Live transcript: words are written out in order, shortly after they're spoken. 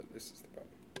this is the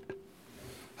button.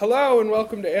 Hello and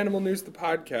welcome to Animal News, the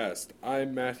podcast.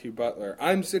 I'm Matthew Butler.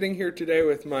 I'm sitting here today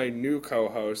with my new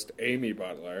co-host, Amy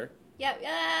Butler. Yep.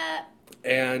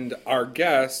 And our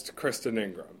guest, Kristen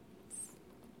Ingram.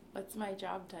 What's my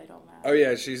job title, Matt? Oh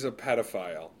yeah, she's a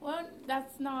pedophile. Well,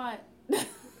 that's not...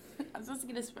 I'm supposed to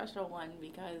get a special one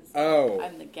because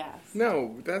I'm the guest.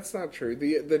 No, that's not true.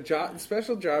 The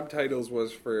special job titles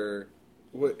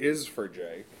is for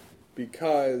Jake,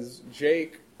 because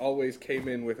Jake always came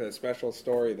in with a special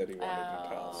story that he wanted to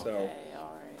tell. So, okay,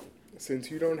 all right.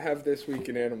 Since you don't have This Week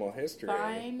in Animal History,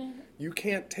 Fine. You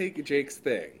can't take Jake's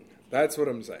thing. That's what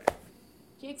I'm saying.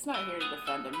 Jake's not here to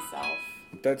defend himself.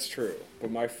 That's true, but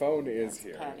my phone is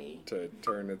here petty. to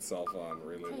turn itself on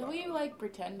really Can loud. we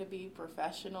pretend to be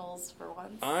professionals for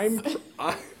once? I'm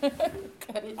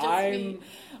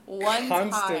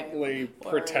constantly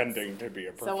pretending to be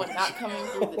a professional. Someone not coming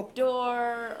through the door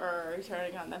or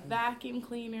turning on the vacuum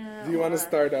cleaner. Do you want to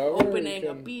start over? Opening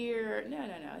a beer. No,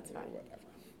 it's fine. Whatever.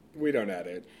 We don't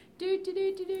edit.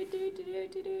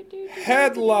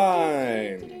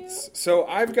 Headlines. So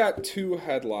I've got two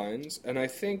headlines, and I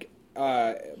think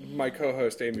my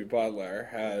co-host Amy Butler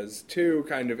has two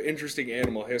kind of interesting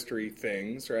animal history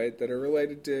things, right, that are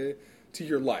related to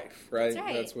your life, right? That's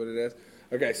right. That's what it is.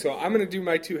 Okay, so I'm going to do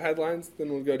my two headlines, then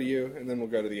we'll go to you, and then we'll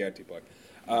go to the anti-plug.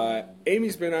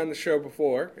 Amy's been on the show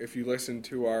before, if you listen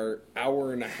to our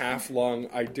hour-and-a-half-long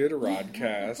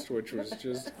Iditarod which was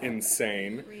just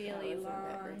insane. Really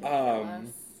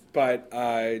long.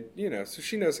 So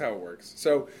she knows how it works.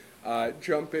 So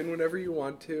jump in whenever you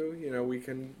want to. We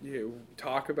can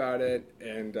talk about it,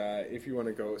 and if you want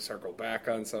to go circle back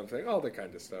on something, all the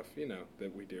kind of stuff,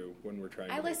 that we do when we're trying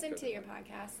to... I listen to your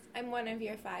podcast. I'm one of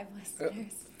your 5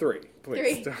 listeners. 3,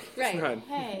 please. 3, right.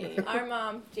 Hey. Our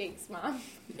mom, Jake's mom.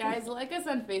 Guys, like us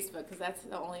on Facebook, because that's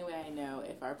the only way I know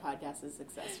if our podcast is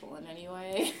successful in any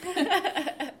way.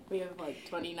 We have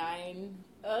 29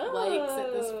 likes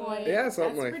at this point. Yeah,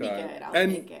 something that's like pretty that. Good. I'll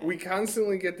and take it. We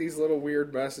constantly get these little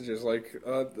weird messages.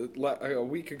 A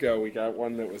week ago, we got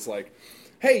one that was like,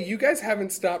 "Hey, you guys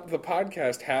haven't stopped the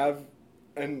podcast, have?"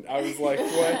 And I was like,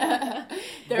 "What?"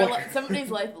 Somebody's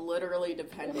life literally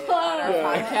depended on our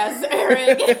podcast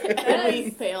airing, and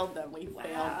we failed them. We failed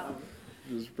them.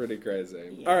 It was pretty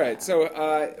crazy. Yeah. All right, so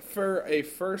for a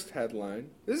first headline,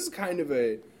 this is kind of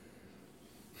a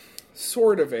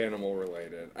sort of animal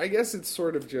related. I guess it's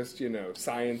sort of just,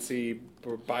 science-y,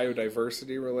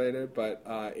 biodiversity related, but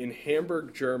in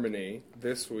Hamburg, Germany,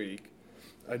 this week,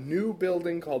 a new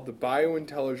building called the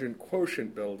Biointelligent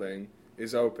Quotient Building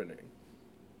is opening.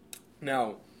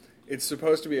 Now, it's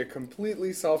supposed to be a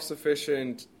completely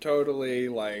self-sufficient, totally,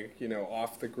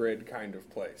 off-the-grid kind of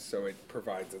place. So it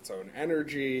provides its own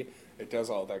energy, it does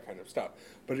all that kind of stuff.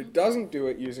 But it doesn't do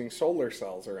it using solar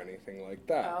cells or anything like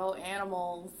that. Oh,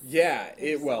 animals. Yeah,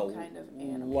 kind of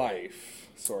animal. Life,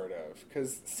 sort of.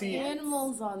 Because,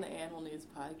 animals on the Animal News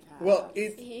podcast. Well,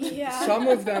 some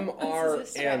of them are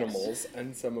stretch. animals,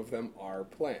 and some of them are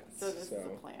plants. So this is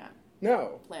a plant.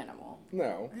 No. Planimal.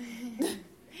 No.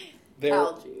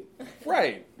 Algae.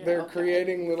 Right. Yeah, They're okay.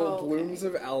 creating little blooms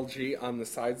of algae on the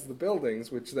sides of the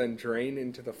buildings, which then drain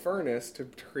into the furnace to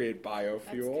create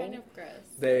biofuel. That's kind of gross.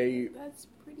 That's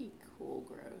pretty cool,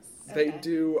 gross. They Okay.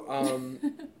 do,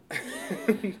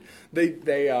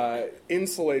 they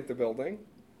insulate the building,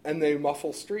 and they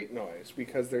muffle street noise,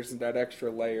 because there's that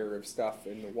extra layer of stuff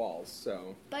in the walls,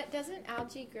 so... But doesn't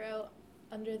algae grow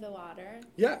under the water?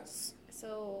 Yes.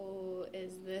 So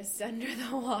is this under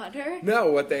the water?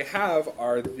 No, what they have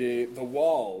are the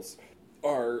walls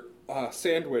are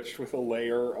sandwiched with a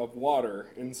layer of water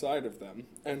inside of them.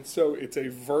 And so it's a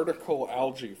vertical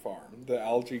algae farm. The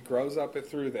algae grows up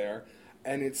through there,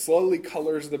 and it slowly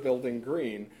colors the building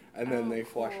green, and then they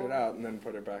flush it out and then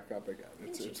put it back up again.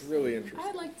 It's really interesting.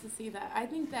 I'd like to see that. I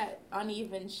think that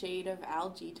uneven shade of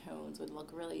algae tones would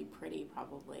look really pretty,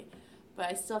 probably. But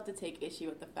I still have to take issue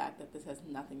with the fact that this has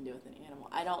nothing to do with an animal.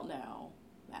 I don't know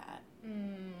that.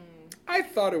 I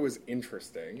thought it was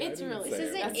interesting. It's really... This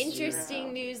isn't That's Interesting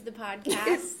true. News, the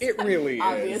podcast. It really is.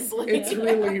 Obviously. It's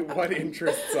really what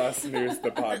interests us, News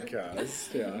the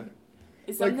podcast. Yeah.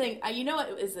 It's something... you know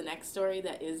what is the next story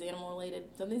that is animal-related?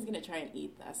 Something's going to try and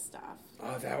eat that stuff.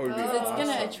 Oh, that would be Because it's awesome.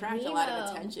 going to attract a lot of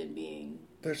Nemo. attention being...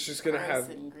 They're just gonna gross have.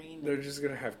 and green. They're just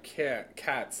gonna have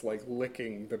cats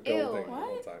licking the building the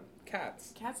whole What? time.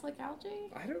 Cats. Cats like algae?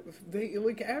 I don't. They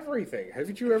lick everything.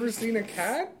 Haven't you ever seen a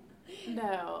cat?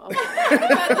 No. Okay.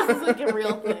 I thought this was a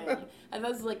real thing. I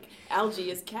thought it was algae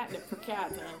is catnip for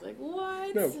cats, and I was like,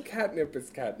 what? No, catnip is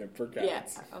catnip for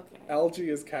cats. Yeah. Okay. Algae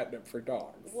is catnip for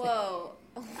dogs. Whoa.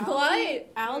 What?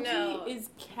 Algae No. is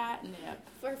catnip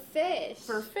For fish.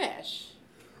 for fish.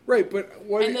 Right, but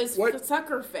what? And there's what?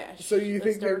 sucker fish. So you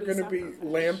There's think they're dirty going to be sucker fish.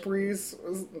 lampreys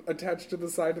attached to the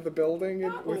side of the building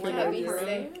Not within That'd a be year?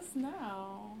 sick.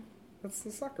 No. That's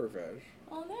the sucker fish.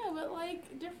 Oh no, but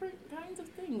like different kinds of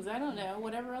things. I don't know.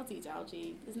 Whatever else eats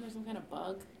algae. Isn't there some kind of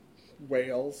bug?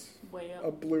 Whales. A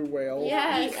Whale. blue whale.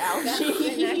 Yeah. Eat That's the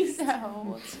algae. next-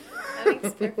 No. That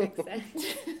makes perfect sense.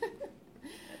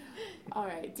 All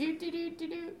right. Do.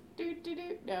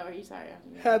 No, are you sorry?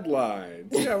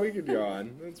 Headlines. Yeah, we could go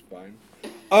on. That's fine.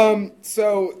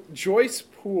 So Joyce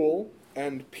Poole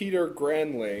and Peter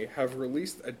Granley have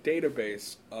released a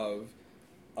database of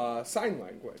sign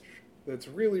language. That's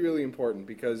really, really important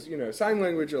because, sign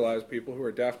language allows people who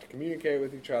are deaf to communicate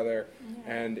with each other,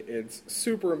 and it's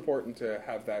super important to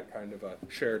have that kind of a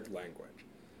shared language.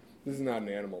 This is not an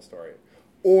animal story.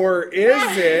 Or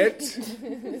is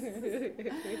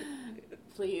it?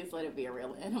 Please let it be a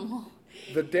real animal.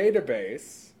 The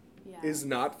database Yeah. is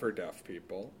not for deaf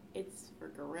people. It's for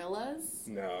gorillas.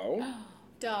 No.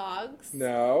 Dogs.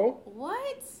 No.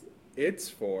 What? It's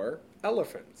for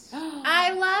elephants.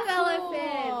 I love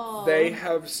elephants. They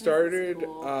have started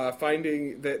cool.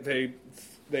 finding that they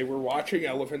were watching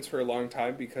elephants for a long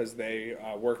time because they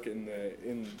work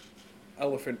in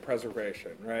elephant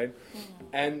preservation, right? Mm-hmm.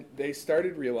 And they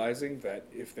started realizing that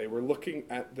if they were looking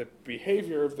at the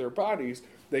behavior of their bodies,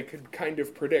 they could kind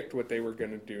of predict what they were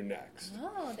going to do next.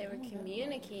 Oh, they were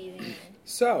communicating.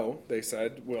 So they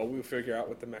said, well, we'll figure out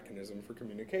what the mechanism for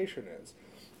communication is.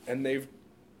 And they've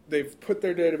put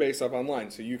their database up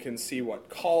online, so you can see what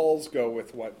calls go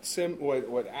with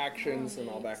what actions and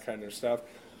all that kind of stuff.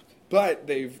 But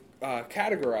they've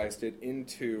categorized it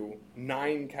into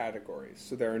 9 categories.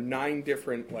 So there are 9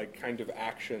 different kind of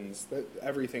actions that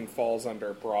everything falls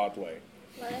under broadly.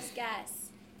 Let us guess.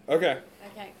 Okay.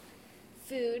 Okay.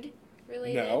 Food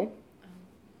related. No.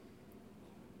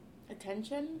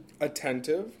 Attention.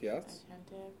 Attentive. Yes.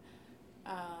 Attentive.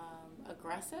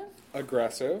 Aggressive.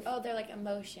 Aggressive. Oh, they're like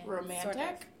emotions.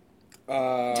 Romantic.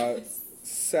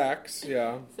 Sex.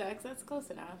 Yeah. Sex. That's close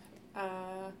enough.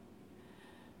 I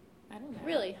don't know.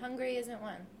 Really, hungry isn't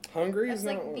one. Hungry That's is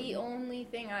like not one. the only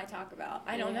thing I talk about.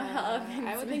 I don't know Yeah. how elephants.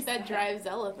 I would think miss that drives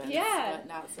elephants. Yeah. But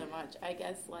not so much. I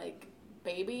guess like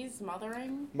babies,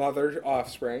 mothering. Mother,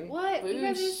 offspring. What? You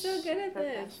guys are Boosh, so good at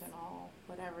this. professional,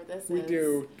 whatever this We is.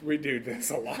 do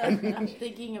this a lot. I'm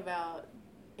thinking about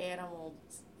animals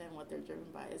and what they're driven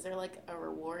by. Is there like a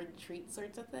reward treat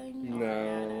sorts of thing?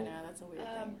 No. No, that's a weird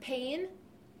thing. Pain.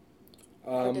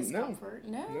 Or No. discomfort?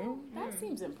 No. No. That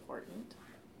seems important.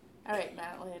 All right,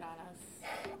 Matt, lay it on us.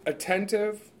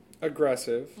 Attentive,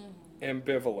 aggressive,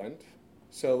 ambivalent.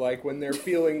 So like when they're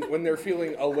feeling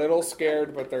a little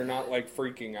scared, but they're not like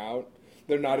freaking out.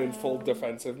 They're not in full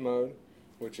defensive mode,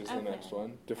 which is the Okay. next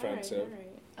one. Defensive. All right.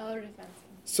 Oh, defensive.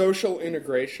 Social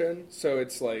integration. So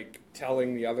it's like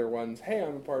telling the other ones, "Hey,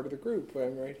 I'm a part of the group.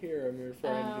 I'm right here. I'm your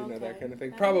friend." Oh, that okay. kind of thing.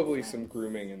 That Probably makes some sense.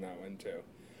 grooming in that one too.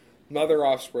 Mother,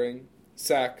 offspring,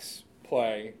 sex,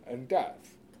 play, and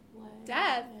death.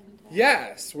 Death?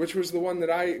 Yes, which was the one that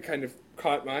I kind of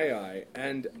caught my eye.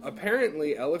 And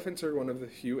apparently, elephants are one of the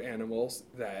few animals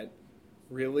that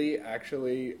really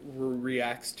actually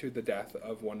reacts to the death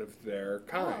of one of their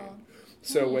kind.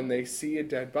 So when they see a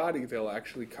dead body, they'll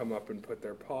actually come up and put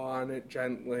their paw on it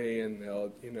gently, and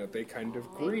they kind of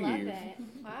They grieve. love it.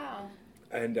 Wow.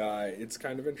 And it's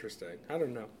kind of interesting. I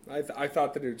don't know. I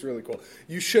thought that it was really cool.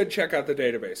 You should check out the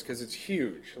database because it's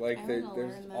huge. Like I there's wanna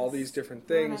learn all this. these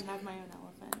different I wanna things. have my own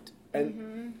elephant.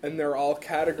 And they're all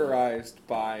categorized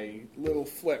by little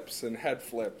flips and head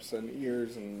flips and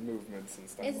ears and movements and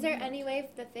stuff. Is like there that. any way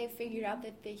that they figured out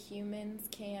that the humans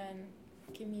can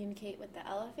communicate with the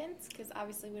elephants? Because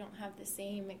obviously we don't have the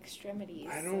same extremities.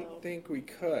 I don't so. think we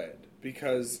could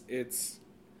because it's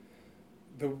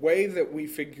the way that we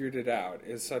figured it out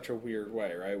is such a weird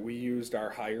way, right? We used our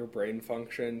higher brain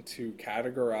function to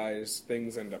categorize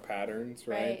things into patterns,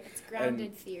 right? It's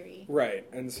grounded theory. Right.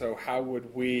 And so how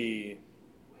would we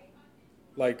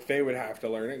they would have to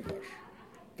learn English.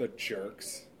 The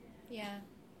jerks. Yeah.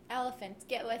 Elephants,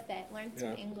 get with it. Learn some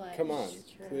Yeah. English. Come on,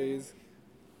 True. please.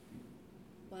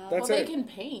 Well, That's Well, it. they can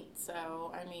paint,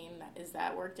 so I mean, is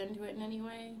that worked into it in any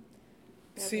way?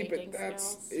 Their See, but painting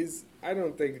skills? I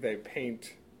don't think they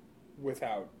paint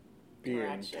without being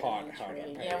Correction taught and how to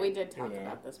training. paint. Yeah, we did talk you know?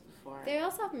 about this before. they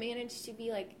also have managed to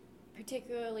be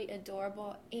particularly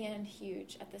adorable and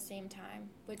huge at the same time,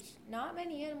 which not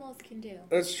many animals can do.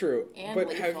 That's true. And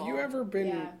but have lethal. you ever been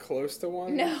Yeah. close to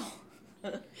one? No.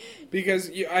 Because,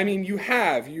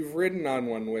 you've ridden on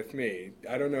one with me.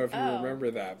 I don't know if you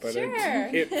remember that, but Sure.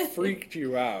 it freaked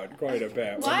you out quite a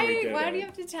bit when we did Why it. do you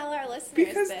have to tell our listeners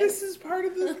Because this is part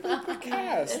of the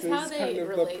cast. It's It's how they kind of the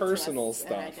relate to personal us, and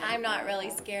stuff. I don't I'm not really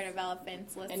scared of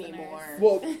elephants, listeners. anymore.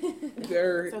 Well,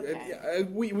 they're It's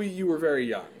okay. you were very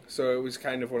young, so it was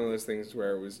kind of one of those things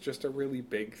where it was just a really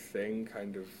big thing,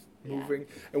 kind of moving,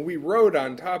 and we rode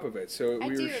on top of it, so I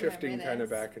we do were shifting remember kind of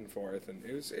this. back and forth, and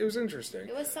it was interesting.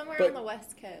 It was somewhere But- on the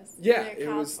West Coast. Yeah, Either it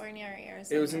was- California or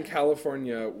Arizona. It was in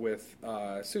California with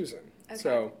Susan. Okay.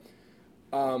 So,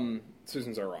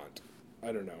 Susan's our aunt.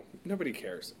 I don't know. Nobody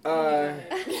cares.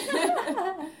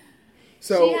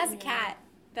 So She has a cat.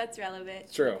 That's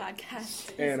relevant. True. To the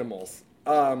podcast. animals.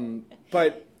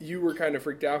 But you were kind of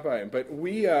freaked out by it. But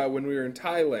we, when we were in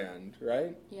Thailand,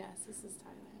 right? Yes, this is Thailand.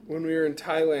 When we were in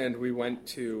Thailand, we went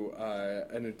to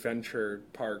an adventure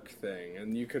park thing,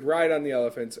 and you could ride on the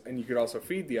elephants, and you could also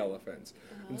feed the elephants.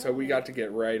 And so we got to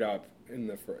get right up in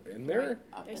the front. And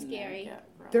Up They're in scary. there, yeah,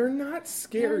 they're not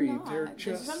scary. They're not. They're There's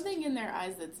just something in their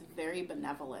eyes that's very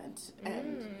benevolent,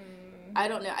 and Mm. I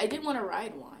don't know. I didn't want to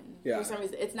ride one Yeah. for some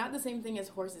reason. It's not the same thing as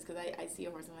horses because I see a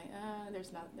horse and I'm like,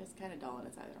 there's kind of dull on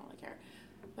its eye. I don't really care.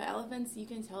 But elephants, you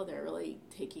can tell they're really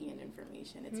taking in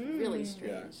information. It's really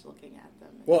strange looking at them.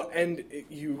 Well, and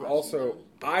you Watching also, them.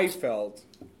 I felt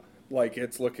like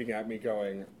it's looking at me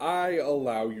going, I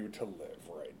allow you to live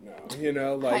right now. You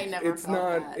know, like never it's felt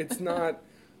not, that. it's not,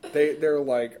 they're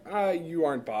like, you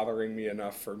aren't bothering me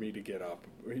enough for me to get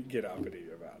uppity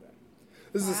about it.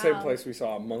 This is the same Wow. place we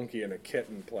saw a monkey and a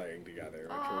kitten playing together,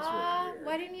 which was Aw, really weird.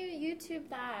 why didn't you YouTube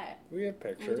that? We have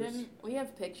pictures. We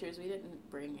have pictures. We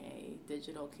didn't bring a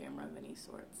digital camera of any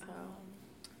sort, so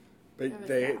But How was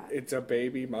they, that? it's a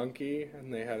baby monkey,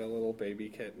 and they had a little baby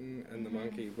kitten, and the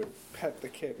monkey would pet the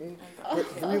kitten, Oh,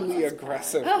 but really that's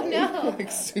aggressively, Oh, no.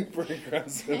 like super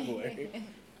aggressively.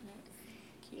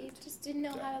 You cute. just didn't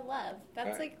know how to love.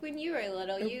 That's I- like when you were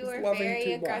little. I You was were loving too very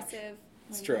much. aggressive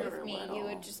It's When true. you with were me. little. You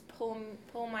would just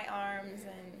pull my arms,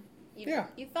 and Yeah.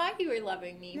 you thought you were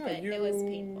loving me, No, but you, it was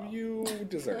painful. you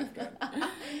deserved it.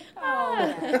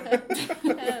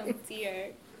 Oh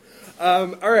dear. All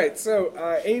right,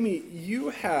 so Amy, you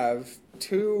have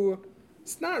two.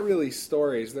 It's not really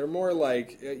stories; they're more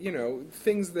like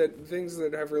things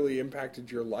that have really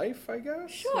impacted your life, I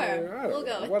guess. Sure, Or, I don't we'll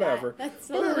know, go with whatever. that. That's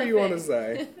Whatever you want to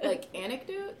say. Like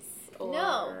anecdotes? Or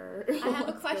No, I have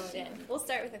a what's question. going We'll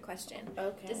start with a question. on?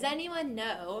 Okay. Does anyone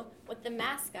know what the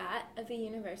mascot of the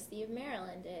University of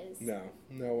Maryland is?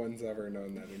 No one's ever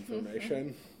known that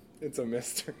information. It's a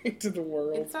mystery to the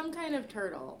world. It's some kind of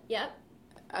turtle. Yep.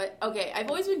 Okay, I've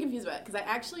always been confused about it because I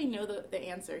actually know the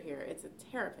answer here. It's a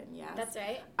terrapin, yes. That's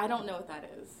right. I don't know what that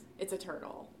is. It's a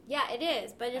turtle. Yeah, it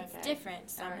is, but it's Okay.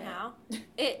 different All right. somehow.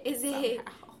 It is Somehow.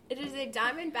 It is a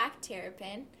diamondback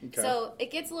terrapin. Okay. So it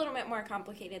gets a little bit more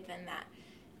complicated than that.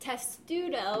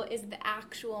 Testudo is the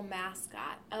actual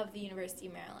mascot of the University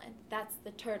of Maryland. That's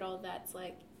the turtle that's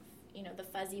like, the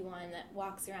fuzzy one that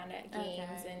walks around at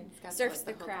games and It's got, surfs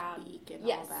like, the hooked crowd. beak and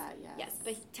Yes. all that, yes. Yes,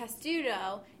 but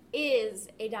Testudo is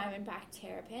a diamondback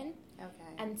terrapin. Okay.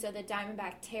 And so the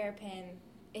diamondback terrapin,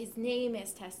 his name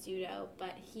is Testudo,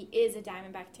 but he is a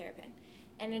diamondback terrapin.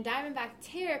 And a diamondback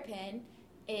terrapin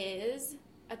is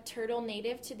a turtle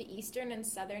native to the eastern and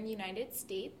southern United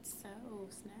States. Oh,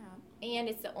 snap. And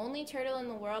it's the only turtle in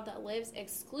the world that lives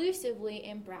exclusively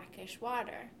in brackish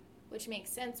water, which makes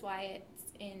sense why it's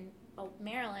in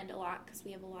Maryland a lot, because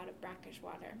we have a lot of brackish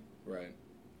water. Right.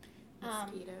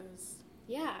 Mosquitoes.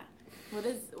 Yeah. What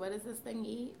does this thing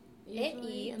eat? It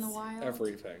Usually in the eats wild?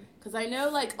 Everything. Because I know,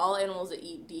 like, all animals that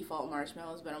eat default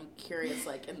marshmallows, but I'm curious,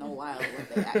 like, in the wild,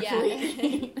 what they actually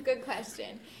eat. Good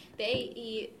question. They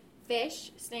eat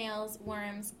fish, snails,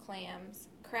 worms, clams,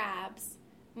 crabs,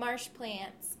 marsh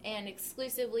plants, and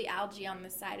exclusively algae on the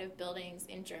side of buildings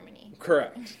in Germany.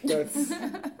 Correct. That's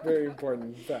a very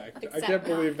important fact. I Except can't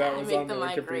believe that I was make on the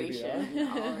Wikipedia. migration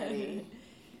already.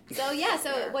 So yeah,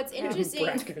 so what's interesting?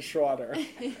 Brackish water.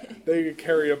 They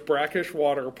carry a brackish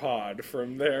water pod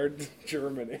from there to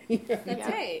Germany. That's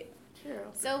Yeah. right. True.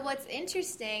 So what's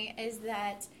interesting is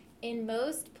that in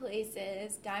most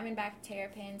places, diamondback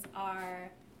terrapins are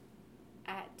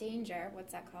at danger.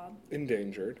 What's that called?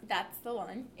 Endangered. That's the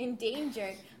one.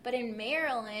 Endangered. But in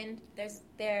Maryland,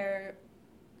 there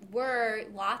were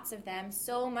lots of them,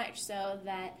 so much so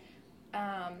that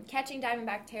catching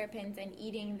diamondback terrapins and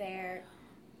eating their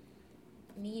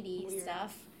meaty Weird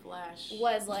stuff Flesh.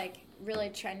 was like really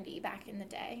trendy back in the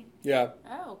day. Yeah.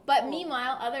 Oh. But cool.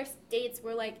 meanwhile, other states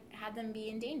were like had them be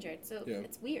endangered. So Yeah.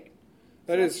 it's weird.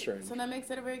 That is strange. So that makes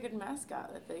it a very good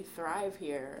mascot that they thrive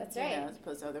here. That's right. As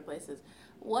opposed to other places.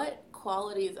 What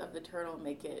qualities of the turtle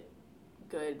make it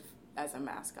good as a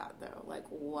mascot, though? Like,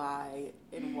 why,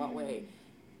 in what way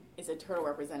is a turtle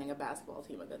representing a basketball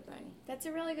team a good thing? That's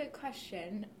a really good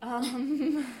question.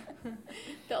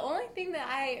 The only thing that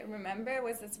I remember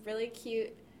was this really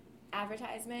cute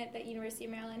advertisement that University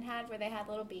of Maryland had where they had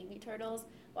little baby turtles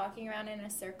walking around in a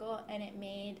circle, and it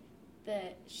made the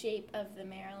shape of the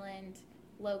Maryland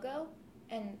logo,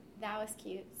 and that was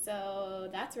cute. So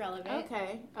that's relevant.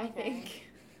 Okay. I think.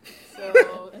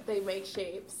 So they make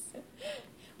shapes.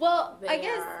 Well, They I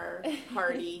guess are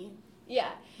hardy.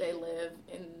 yeah. They live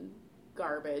in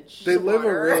garbage. They live a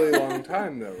water. really long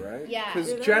time, though, right? Yeah. Because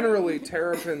Do they? generally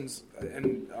terrapins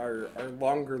are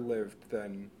longer lived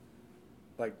than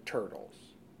like turtles.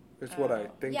 Is what I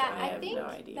Oh. think. Yeah, I I have think no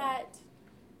idea. that.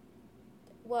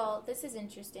 Well, this is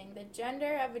interesting. The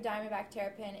gender of a diamondback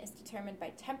terrapin is determined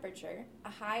by temperature. A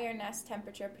higher nest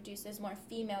temperature produces more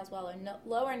females, while a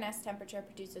lower nest temperature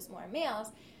produces more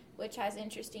males, which has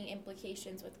interesting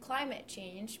implications with climate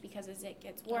change because as it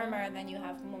gets warmer, then you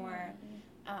have more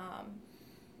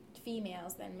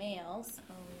females than males.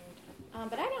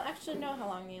 But I don't actually know how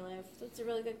long they live. That's a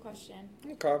really good question.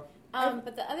 Okay.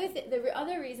 But the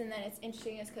other reason that it's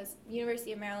interesting is because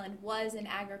University of Maryland was an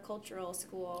agricultural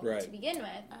school Right. to begin with,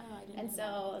 Oh, I didn't and know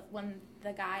so when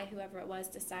the guy, whoever it was,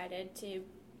 decided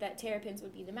that terrapins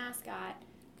would be the mascot,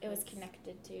 it was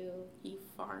connected to that. He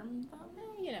farmed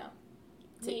them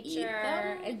to eat nature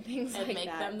them and things and like make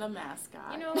that. them the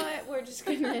mascot. You know what? We're just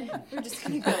gonna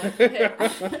go with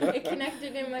it. It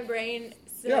connected in my brain,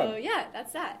 so yeah,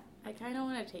 that's that. I kind of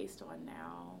want to taste one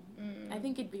now. I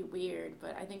think it'd be weird,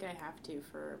 but I think I have to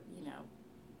for,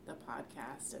 the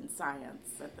podcast and science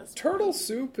at this Turtle point.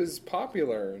 soup is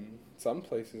popular in some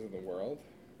places in the world,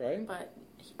 right? But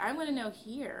I want to know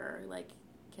here, like,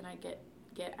 can I get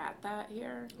at that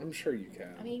here? I'm sure you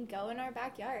can. I mean, go in our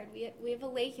backyard. We have a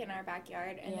lake in our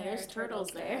backyard, and Yeah, there there's are turtles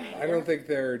there. I don't think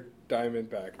they're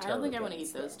diamondback I don't think I want to terrapins,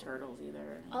 eat those though. turtles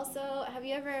either. Also, have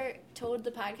you ever told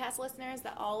the podcast listeners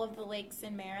that all of the lakes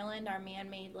in Maryland are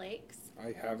man-made lakes?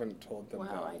 I haven't told them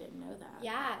Wow, I that. didn't know that.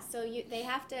 Yeah, so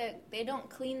they don't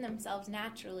clean themselves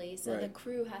naturally, so the Right.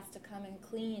 crew has to come and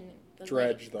clean the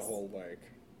Dredge lakes. the whole lake.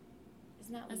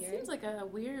 Isn't that It weird? seems like a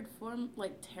weird form,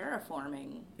 like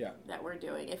terraforming Yeah. that we're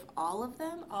doing. If all of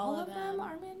them All of them.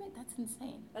 are man-made, that's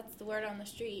insane. That's the word on the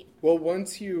street. Well,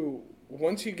 once you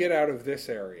get out of this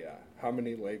area, how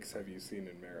many lakes have you seen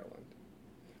in Maryland?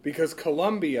 Because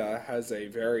Columbia has a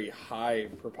very high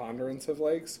preponderance of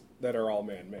lakes that are all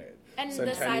man-made. And the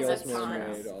size Centennial's of man-made,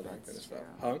 ponds. all that That's kind of stuff.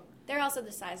 true. Huh? They're also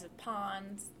the size of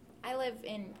ponds. I live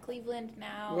in Cleveland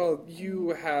now. Well, you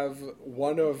have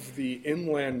one of the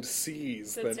inland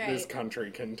seas That's that this right. country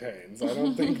contains. I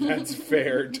don't think that's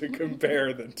fair to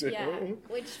compare the two. Yeah.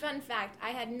 Which, fun fact, I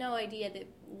had no idea that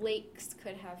lakes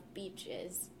could have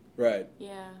beaches. Right.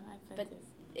 Yeah, I bet But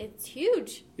it's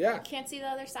huge. Yeah. You can't see the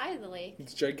other side of the lake.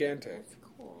 It's gigantic. that's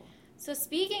cool. So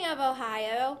speaking of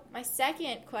Ohio, my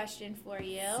second question for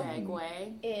you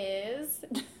Segway. is,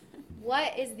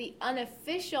 what is the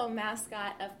unofficial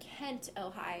mascot of Kent,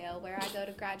 Ohio, where I go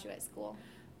to graduate school?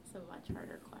 It's a much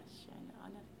harder question.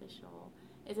 Unofficial.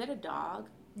 Is it a dog?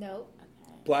 Nope.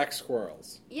 Okay. Black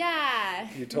squirrels. Yeah.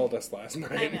 You told us last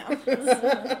night. I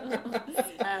know.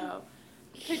 Oh.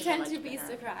 Pretend Much to be better.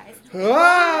 surprised. They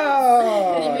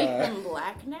make Ah! them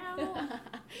black now?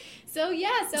 So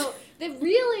the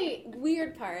really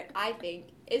weird part, I think,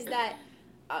 is that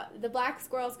the black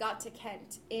squirrels got to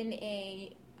Kent in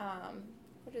a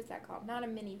what is that called? Not a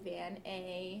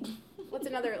minivan. What's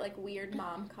another like weird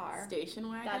mom car? Station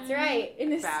wagon? That's right,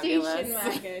 in a Fabulous. station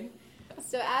wagon.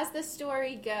 So as the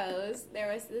story goes,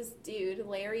 there was this dude,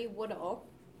 Larry Woodall,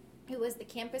 who was the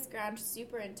campus ground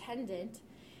superintendent,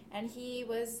 and he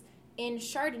was in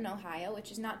Chardon, Ohio,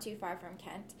 which is not too far from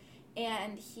Kent,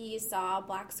 and he saw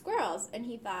black squirrels, and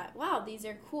he thought, wow, these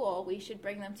are cool, we should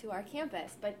bring them to our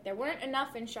campus. But there weren't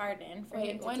enough in Chardon for him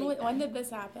Wait, to when, take them. when did this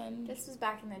happen? This was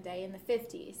back in the day, in the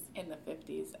 50s. In the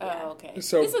 50s. Yeah. Oh, okay.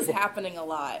 So- this is happening a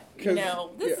lot. You 'Cause-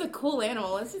 know, this is yeah. a cool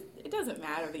animal. It doesn't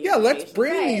matter. The Yeah, let's information.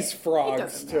 bring Right. these frogs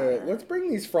doesn't to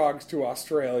matter.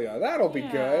 Australia. That'll be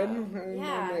Yeah. good. And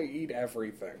Yeah. then they eat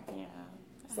everything. Yeah.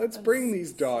 Let's That's bring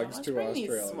these so dogs much. to bring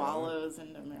Australia. These swallows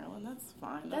into Maryland. That's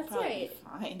fine. That's That'll right. Be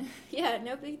fine. Yeah,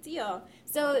 no big deal.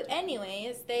 So,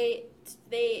 anyways,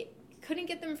 they couldn't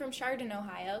get them from Chardon,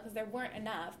 Ohio, because there weren't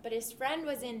enough. But his friend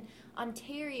was in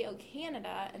Ontario,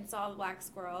 Canada, and saw the black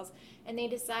squirrels, and they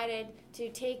decided to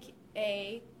take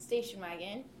a station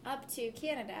wagon up to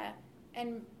Canada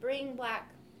and bring back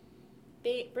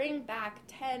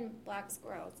 10 black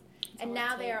squirrels. and all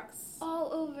now it they are takes.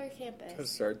 all over To campus.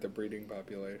 start the breeding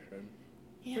population.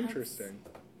 Yeah, Interesting.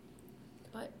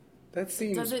 But That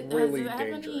seems does it really have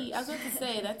dangerous. any? I was about to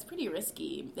say that's pretty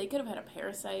risky. They could have had a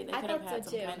parasite. They I could have thought had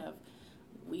so, some too. kind of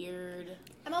weird.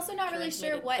 I'm also not really sure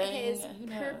transmitted what thing. his Who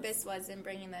knows? purpose was in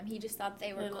bringing them. He just thought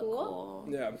they were They look cool.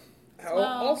 Yeah. Well-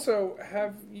 Also,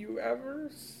 have you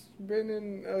ever been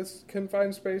in a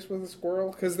confined space with a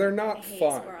squirrel? Because they're I not hate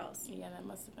fun. squirrels. Yeah, that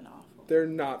must have been awful. They're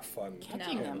not fun.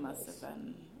 Catching them animals. must have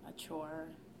been a chore.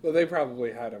 Well, they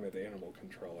probably had him at animal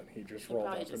control, and he just He rolled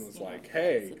probably up and just, was you know, like,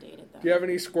 "Hey, sedated them. do you have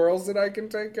any squirrels that I can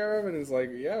take care of?" And he's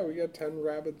like, "Yeah, we got 10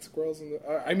 rabid squirrels in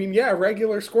the.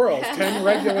 Regular squirrels. 10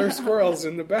 regular squirrels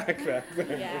in the back there."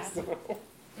 Yeah. So-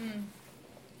 Weird.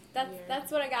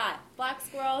 That's what I got. Black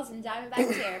squirrels and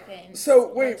diamondback terrapins. So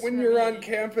wait, Works when for you're me. on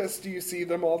campus, do you see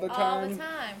them all the time? All the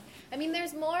time. I mean,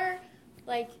 there's more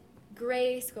like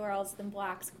gray squirrels than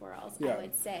black squirrels, Yeah. I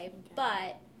would say.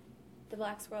 But the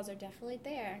black squirrels are definitely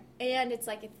there, and it's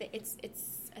like it's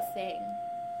a thing.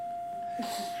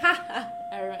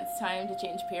 Everyone, it's time to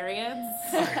change periods.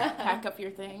 Pack up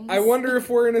your things. I wonder if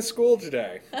we're in a school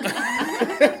today.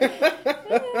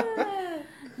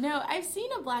 No, I've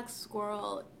seen a black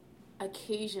squirrel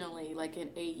occasionally, like in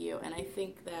AU, and I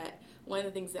think that one of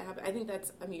the things that happen, I think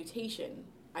that's a mutation.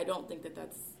 I don't think that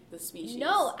that's the species.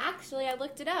 No, actually, I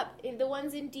looked it up. The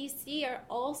ones in DC are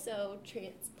also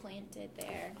transplanted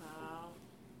there. Wow.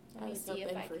 Let me I was see if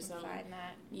hoping I for can some find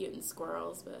that. mutant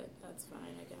squirrels, but that's fine,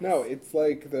 I guess. No, it's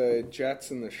like the Jets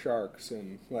and the Sharks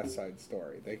in West Side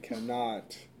Story. They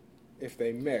cannot, if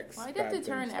they mix. Why'd you bad have to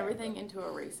turn things everything happen. into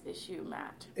a race issue,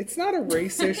 Matt? It's not a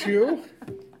race issue.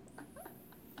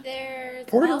 There's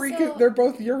Puerto also, Rican, they're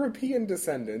both European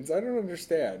descendants. I don't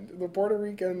understand. The Puerto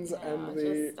Ricans No, and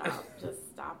the. just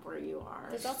stop where you are.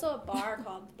 There's also a bar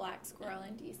called Black Squirrel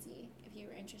in DC, if you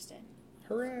were interested.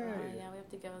 Hooray. Yeah, we have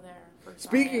to go there. For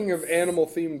Speaking of science.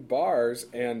 animal-themed bars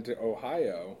and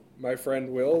Ohio, my friend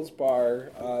Will's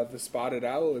bar, the Spotted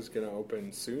Owl, is going to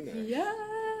open soonish.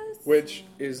 Yes. Which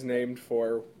is named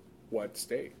for what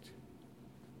state?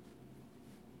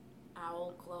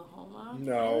 Oklahoma.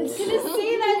 No. I was gonna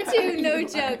say that too. No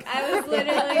joke. I was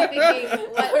literally thinking,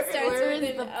 what starts Where with is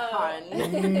an the O?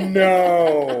 pun?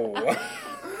 No.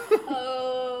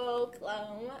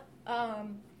 Oklahoma.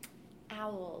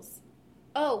 Owls.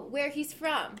 Oh, where he's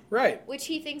from, Right. which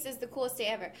he thinks is the coolest state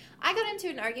ever. I got into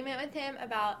an argument with him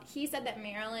about. He said that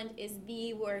Maryland is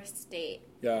the worst state.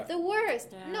 Yeah. The worst?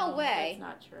 No way. That's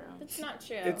not true. That's not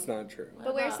true. It's not true.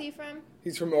 But where's he from?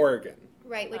 He's from Oregon.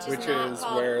 Right, which Which is not is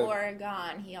called where-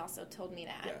 Oregon. He also told me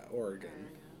that. Yeah, Oregon.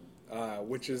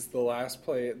 Which is the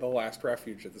last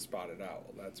refuge of the Spotted Owl.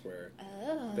 That's where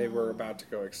Oh. they were about to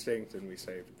go extinct, and we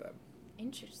saved them.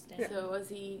 Interesting. So was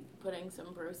he putting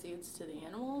some proceeds to the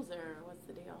animals, or what's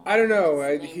the deal? I don't know.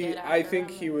 Just named it I after think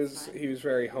him, he and was it's fine. he was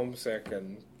very homesick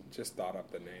and just thought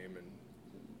up the name,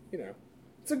 and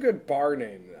it's a good bar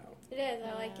name though. It is.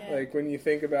 I like it. Like when you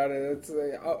think about it, it's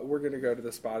like, oh, we're gonna go to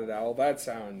the Spotted Owl. That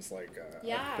sounds like a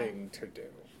Yeah. thing to do.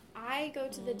 I go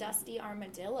to the Dusty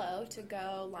Armadillo to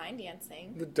go line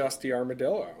dancing. The Dusty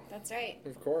Armadillo, That's right.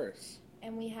 of course.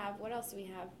 And we have, what else do we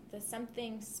have? The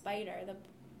something spider. The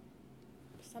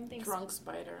something. Drunk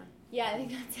spider. Yeah, I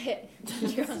think that's it.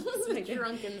 The drunk spider.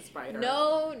 Drunken spider.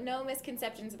 No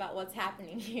misconceptions about what's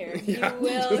happening here. Yeah, you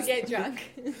will just- get drunk.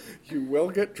 You will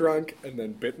get drunk and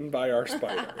then bitten by our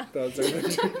spider. Those are the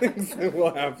two things that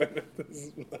will happen at this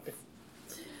place.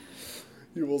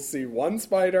 You will see one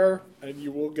spider and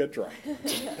you will get drunk.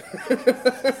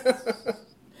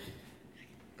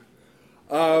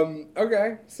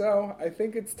 Okay, so I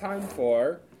think it's time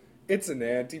for It's an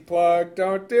Anti-Plug,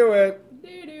 Don't Do It.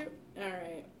 Doo-doo. All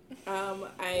right.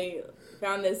 I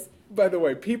found this. By the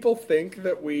way, people think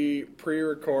that we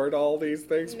pre-record all these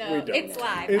things. No, We don't. it's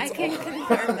live. It's I can all-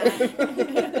 confirm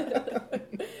that.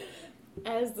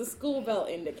 As the school bell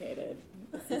indicated,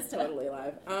 this is totally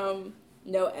live.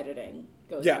 No editing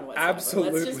goes Yeah, on whatsoever.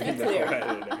 absolutely Let's just be no clear.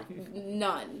 editing.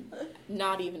 None.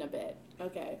 Not even a bit.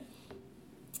 Okay.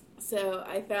 So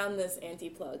I found this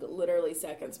anti-plug literally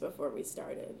seconds before we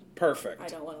started. Perfect. I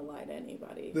don't want to lie to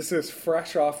anybody. This is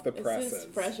fresh off the This presses. is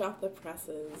fresh off the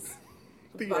presses.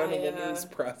 The via- Animal News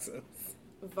presses.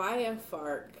 Via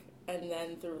FARC and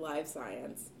then through Live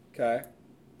Science. Okay.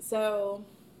 So,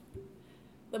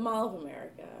 the Mall of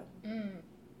America. Mm.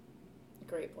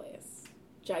 Great place.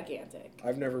 Gigantic.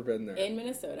 I've never been there. In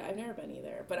Minnesota. I've never been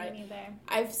either. But Me neither.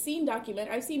 I've seen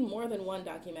I've seen more than one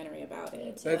documentary about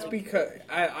it. too. That's because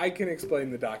I can explain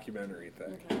the documentary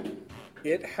thing. Okay.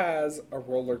 It has a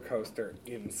roller coaster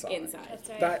inside. Inside. That's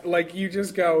right. That like you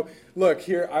just go, look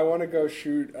here. I want to go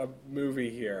shoot a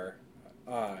movie here.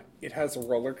 it has a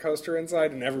roller coaster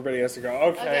inside, and everybody has to go,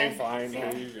 okay. Fine,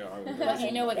 here you go.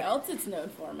 You know what else it's known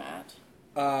for, Matt?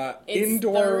 It's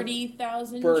Indoor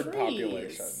 30,000 bird trees.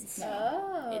 populations.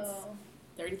 Oh. It's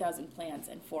 30,000 plants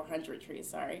and 400 trees,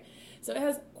 sorry. So it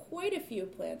has quite a few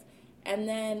plants. And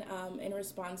then in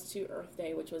response to Earth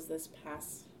Day, which was this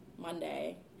past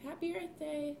Monday, happy Earth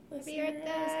Day, Happy Earth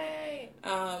Day!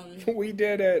 We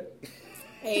did it.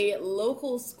 A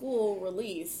local school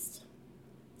released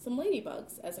some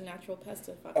ladybugs as a natural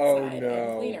pesticide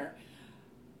and cleaner.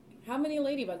 How many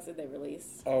ladybugs did they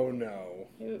release? Oh, no.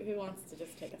 Who wants to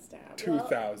just take a stab?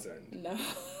 2,000. No.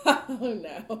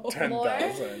 No.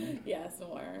 10,000. Yes,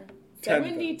 more. 10,000.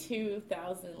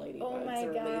 72,000 ladybugs Oh my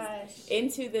were gosh. released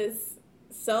into this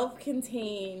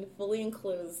self-contained, fully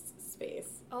enclosed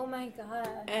space. Oh my god.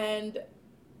 And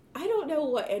I don't know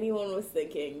what anyone was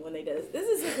thinking when they did this. This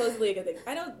is supposedly a good thing.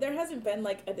 There hasn't been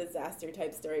like a disaster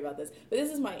type story about this, but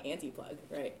this is my anti-plug,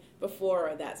 right?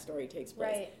 Before that story takes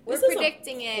place. Right. This We're is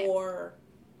predicting a it. poor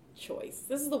choice.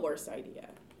 This is the worst idea.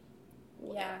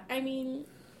 Yeah. I mean,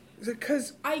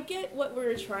 Because I get what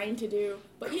we're trying to do,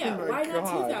 but yeah, Oh my why not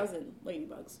God. 2,000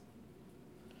 ladybugs?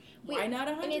 Wait, Why not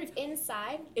And 100? it's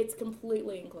inside? It's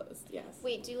completely enclosed, yes.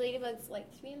 Wait, do ladybugs like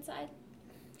to be inside?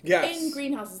 yes. In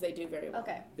greenhouses, they do very well.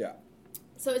 Okay. Yeah.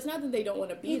 So it's not that they don't want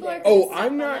to be People there. are Oh, Step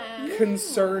I'm on not that.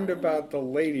 concerned about the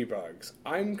ladybugs.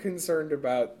 I'm concerned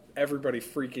about everybody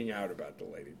freaking out about the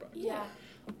ladybugs. Yeah.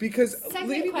 Because Second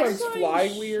ladybugs question. fly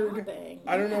Going weird. shopping.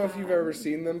 I don't know if you've ever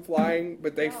seen them flying,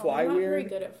 but they No, fly I'm not very weird.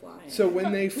 good at flying. So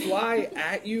when they fly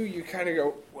at you, you kind of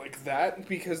go like that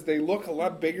because they look a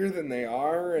lot bigger than they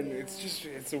are, and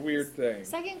it's a weird thing.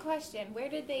 Second question, where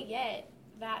did they get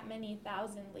that many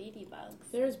thousand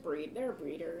ladybugs? there are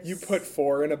breeders. You put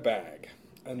 4 in a bag,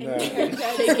 and then Shake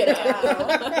it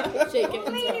up. Shake it.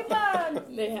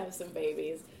 Ladybug! They have some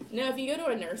babies. No, if you go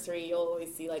to a nursery, you'll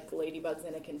always see like ladybugs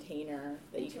in a container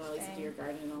that you can release into your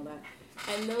garden and all that.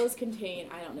 And those contain,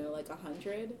 I don't know, like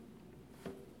 100.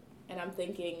 And I'm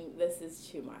thinking, this is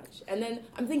too much. And then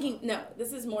I'm thinking, no,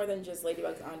 this is more than just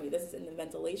ladybugs on me. This is in the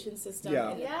ventilation system,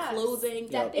 Yeah. in the Yes. clothing,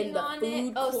 Stepping in the on food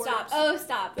it. Oh, court. stop. Oh,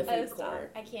 stop. The Oh, food stop.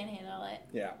 court. I can't handle it.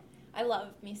 yeah. I love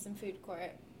me some food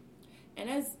court. And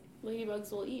as ladybugs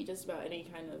will eat just about any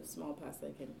kind of small pest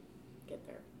they can get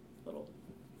their little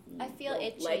I feel little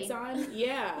itchy. legs on.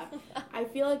 Yeah. I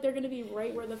feel like they're going to be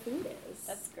right where the food is.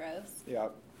 That's gross. Yeah.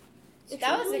 It's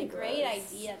That was really a great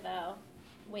gross. idea, though.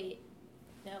 Wait.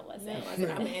 No, it wasn't.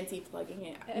 No, I'm anti-plugging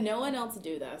it. No one else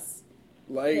do this.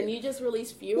 Can Like, you just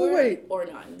release fewer Well, wait. or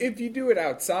none? if you do it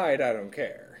outside, I don't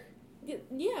care.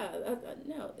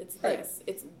 No, it's Right. this.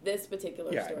 It's this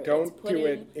particular Yeah, story. don't It's do putting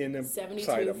it in a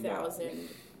side of mall. 72,000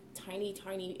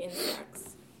 tiny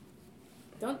insects.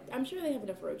 I'm sure they have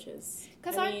enough roaches.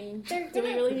 'Cause I I'm- mean, they're do we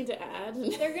gonna- really need to add?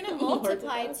 They're going to more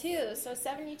multiply, this? too. So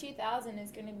 72,000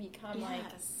 is going to become,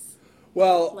 Yes.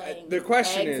 Well, Laying the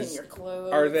question eggs in is, your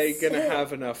clothes. are they going to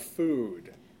have enough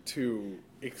food to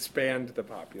expand the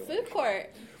population? food court.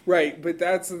 Right, but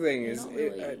that's the thing is, Not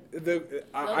really. I They'll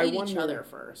eat wonder. each other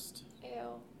first. Ew.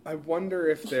 I wonder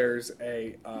if there's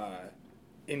a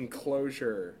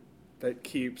enclosure that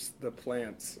keeps the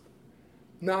plants,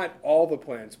 not all the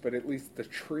plants, but at least the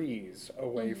trees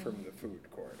away from the food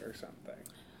court or something.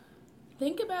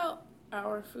 Think about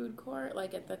our food court,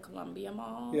 like at the Columbia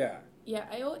Mall. Yeah. Yeah,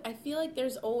 I feel like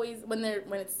there's always when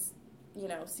it's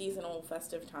seasonal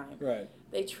festive time. Right.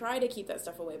 They try to keep that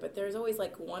stuff away, but there's always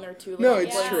like one or two No, little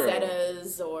it's true.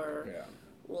 poinsettias or Yeah.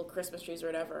 little Christmas trees or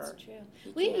whatever. That's true.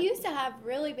 You We can't- used to have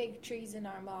really big trees in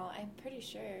our mall, I'm pretty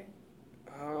sure.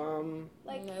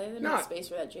 Like, no, they didn't not have space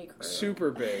for that J. Crew.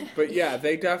 Super big, but yeah,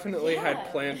 they definitely had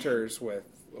Yeah. planters with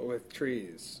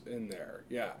trees in there.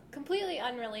 Yeah. completely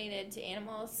unrelated to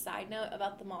animals, side note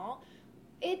about the mall.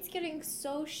 It's getting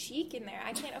so chic in there.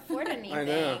 I can't afford anything. I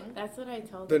know. That's what I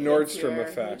told The kids Nordstrom here.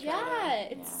 effect. We try Yeah,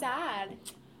 to- it's sad.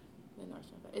 The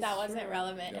Nordstrom effect. It's That wasn't true.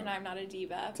 relevant, Yeah. and I'm not a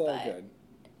diva. It's all but good.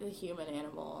 The human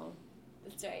animal,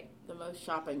 That's right. the most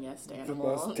shoppingest The animal.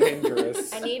 most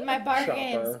dangerous. I need my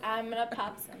bargains. Shopper. I'm gonna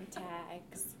pop some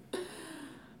tags.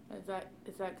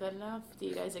 Is that good enough? Do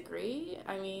you guys agree?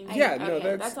 I mean, Yeah, no,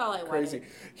 okay, that's all I crazy.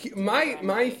 wanted.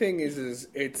 My thing is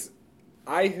it's.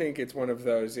 I think it's one of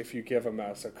those if you give a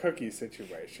mouse a cookie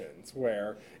situations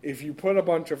where if you put a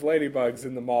bunch of ladybugs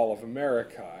in the Mall of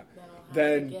America,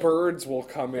 then birds will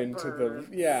come into birds.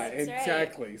 the yeah That's right.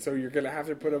 exactly. So you're going to have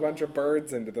to put a bunch of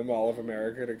birds into the Mall of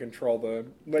America to control the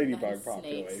ladybug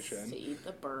population. Snakes to eat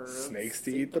the birds. Snakes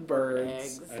to eat the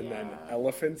birds, eggs, and then yeah.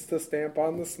 elephants to stamp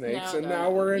on the snakes, No, and no, now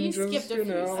we're in you just skipped a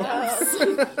few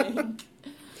steps.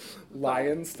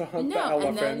 lions to hunt the No,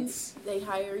 and then elephants. they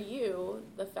hire you,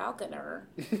 the falconer,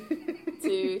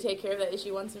 to take care of that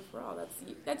issue once and for all.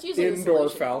 That's usually Indoor the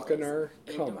solution falconer.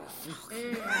 always. Come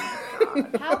Indoor on.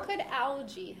 falconer. How could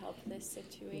algae help this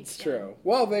situation? It's true.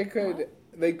 Well, they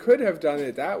could have done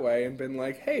it that way and been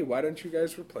like, hey, why don't you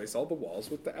guys replace all the walls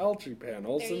with the algae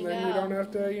panels, There and you then we go. don't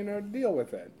have to, deal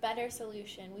with it. Better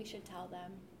solution. We should tell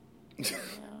them. Yeah.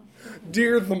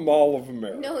 Dear the Mall of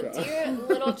America. No, dear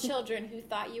little children who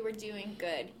thought you were doing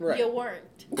good. Right. You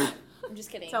weren't. I'm just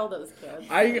kidding. Tell those kids.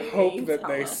 I hope that Tell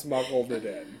they us. smuggled it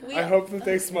in. We- I hope that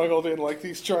they smuggled in like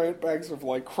these giant bags of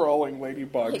like crawling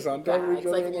ladybugs on top of each bags,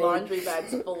 other. like laundry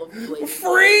bags full of ladies.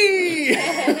 Free!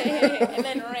 And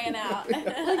then ran out. Like,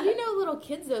 little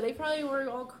kids though, they probably were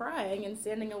all crying and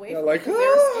standing away Yeah, from like, it 'cause they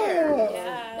were scared. "Ah!"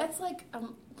 Yeah. That's like,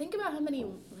 think about how many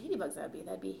ladybugs that'd be.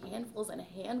 That'd be handfuls and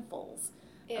handfuls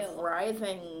Ew. of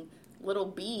writhing little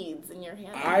beads in your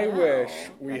hand. I No, wish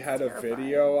we that's had a terrifying.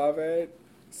 video of it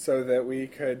so that we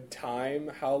could time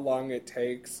how long it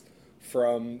takes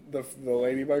from the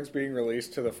ladybugs being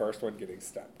released to the first one getting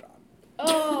stepped on.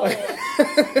 Oh, dear.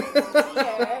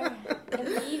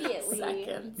 Immediately.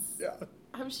 Seconds. Yeah.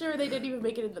 I'm sure they didn't even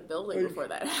make it in the building before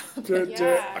that happened.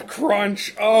 Yeah. A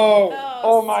crunch. Oh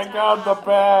Oh, my stop. God, the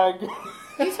bag.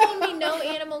 You told me no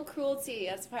animal cruelty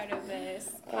as part of this.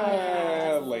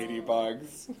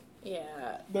 Ladybugs.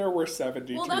 Yeah. There were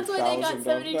 72,000 Well, that's why they got of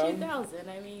them. 72,000.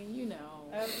 I mean,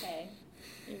 Okay.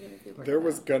 Even if you break There it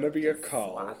was down, gonna be a just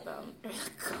call. slot them.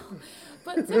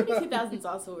 But 72,000 is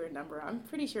also a weird number. I'm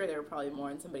pretty sure there were probably more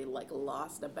and somebody like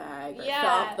lost a bag or Yeah.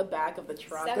 fell off the back of the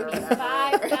truck or whatever.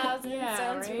 75,000 Yeah,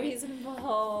 sounds right?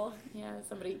 reasonable. Yeah,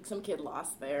 some kid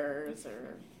lost theirs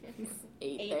or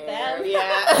ate Ate theirs. them.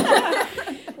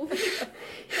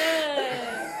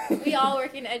 Yeah. We all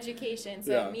work in education,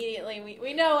 so Yeah. immediately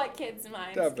we know what kids'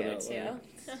 minds Definitely. go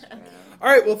to. All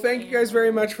right, well, thank you guys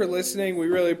very much for listening. We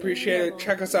really appreciate it.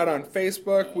 Check us out on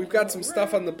Facebook. We've got some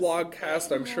stuff on the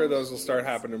blogcast. I'm sure those will start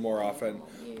happening more often.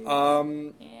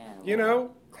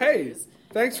 Hey,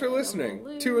 thanks for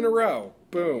listening. 2 in a row.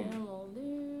 Boom. Animal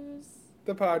news.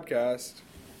 The podcast.